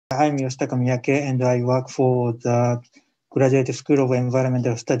I'm Yoshitaka Miyake, and I work for the Graduate School of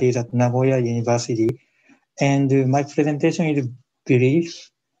Environmental Studies at Nagoya University. And my presentation is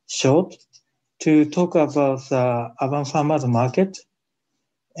brief, short, to talk about the urban farmers market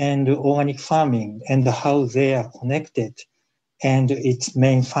and organic farming and how they are connected and its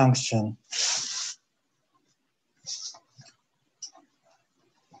main function.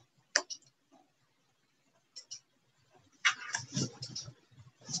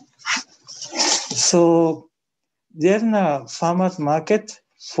 So there's a farmers market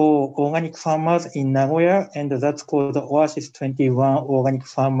for organic farmers in Nagoya, and that's called Oasis 21 Organic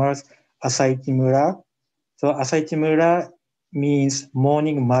Farmers Asaitimura. So Asaitimura means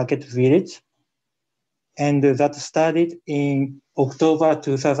morning market village, and that started in October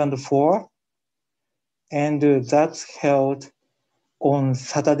 2004, and that's held on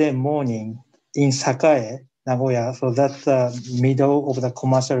Saturday morning in Sakae, Nagoya. So that's the middle of the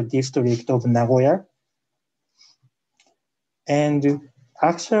commercial district of Nagoya. And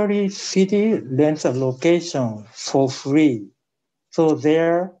actually, city rents a location for free. So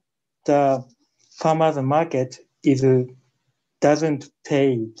there, the farmers market doesn't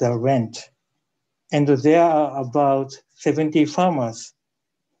pay the rent. And there are about 70 farmers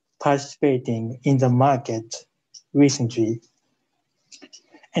participating in the market recently.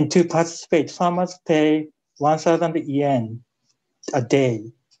 And to participate, farmers pay 1,000 yen a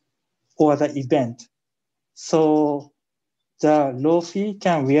day or the event. So the low fee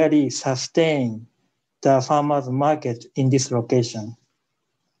can really sustain the farmers market in this location.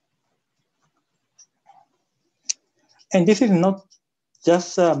 And this is not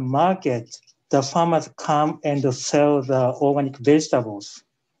just a market. The farmers come and sell the organic vegetables.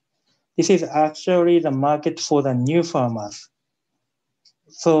 This is actually the market for the new farmers.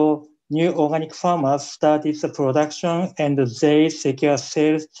 So new organic farmers started the production and they secure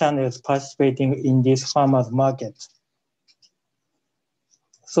sales channels participating in this farmers market.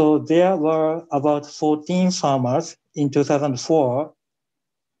 So there were about 14 farmers in 2004.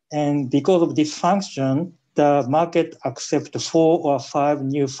 And because of this function, the market accepts 4 or 5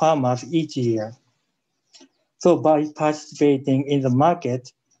 new farmers each year. So by participating in the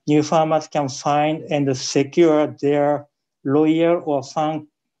market, new farmers can find and secure their loyal or fan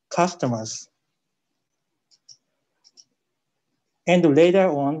customers. And later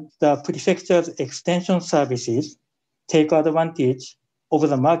on, the prefecture's extension services take advantage of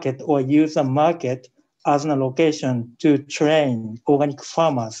the market or use the market as a location to train organic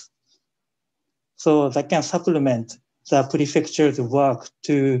farmers. So that can supplement the prefecture's work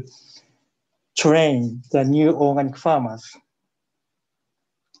to train the new organic farmers.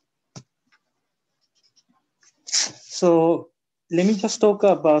 So let me just talk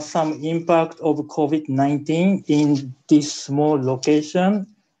about some impact of COVID-19 in this small location.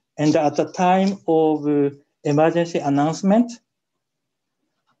 And at the time of emergency announcement,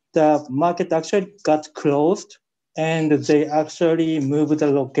 the market actually got closed and they actually moved the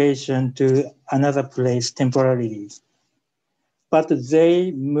location to another place temporarily. But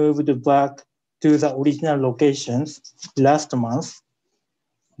they moved back to the original locations last month.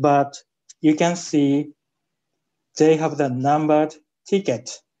 But you can see they have the numbered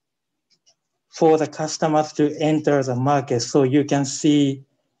ticket for the customers to enter the market. So you can see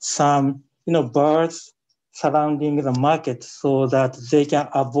some birds surrounding the market so that they can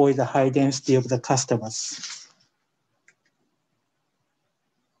avoid the high density of the customers.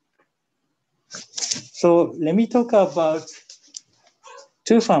 So let me talk about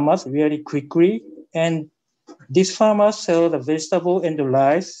 2 farmers very quickly. And these farmers sell the vegetable and the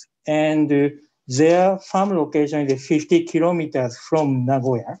rice, and their farm location is 50 kilometers from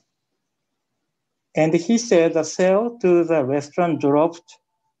Nagoya. And he said the sale to the restaurant dropped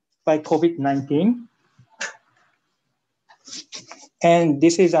by COVID-19. And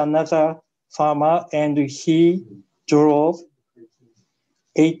this is another farmer, and he drove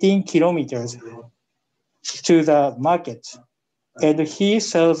 18 kilometers to the market. And he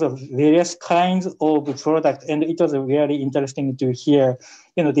sells various kinds of products. And it was very interesting to hear,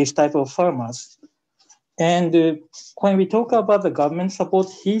 this type of farmers. And when we talk about the government support,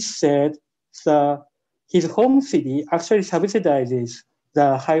 he said his home city actually subsidizes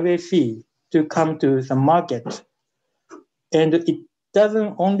the highway fee to come to the market. And it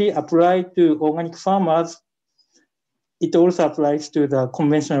doesn't only apply to organic farmers, it also applies to the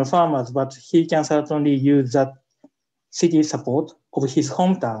conventional farmers, but he can certainly use that city support of his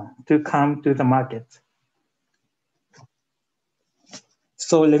hometown to come to the market.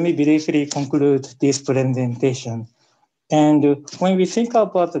 So let me briefly conclude this presentation. And when we think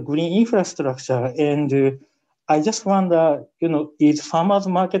about the green infrastructure and I just wonder, is farmers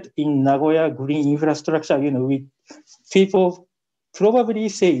market in Nagoya green infrastructure? People probably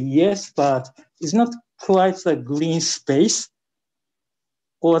say yes, but it's not quite the green space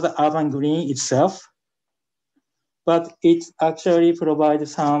or the urban green itself, but it actually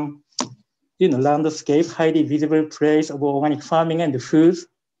provides some, landscape, highly visible place of organic farming and food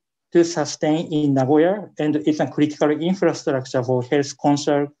to sustain in Nagoya, and it's a critical infrastructure for health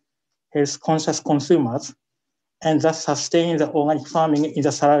conscious consumers, and that sustains the organic farming in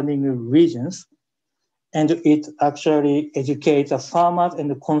the surrounding regions. And it actually educates the farmers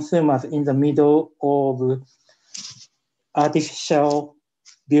and the consumers in the middle of artificial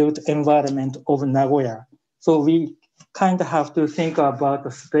built environment of Nagoya. So we kind of have to think about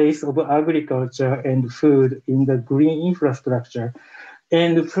the space of agriculture and food in the green infrastructure.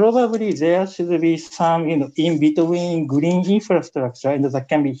 And probably there should be some, in between green infrastructure and that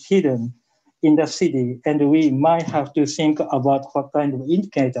can be hidden in the city. And we might have to think about what kind of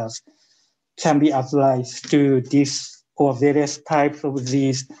indicators can be applied to this or various types of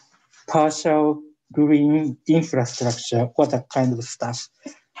these partial green infrastructure, what that kind of stuff.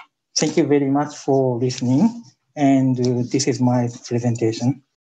 Thank you very much for listening. And this is my presentation.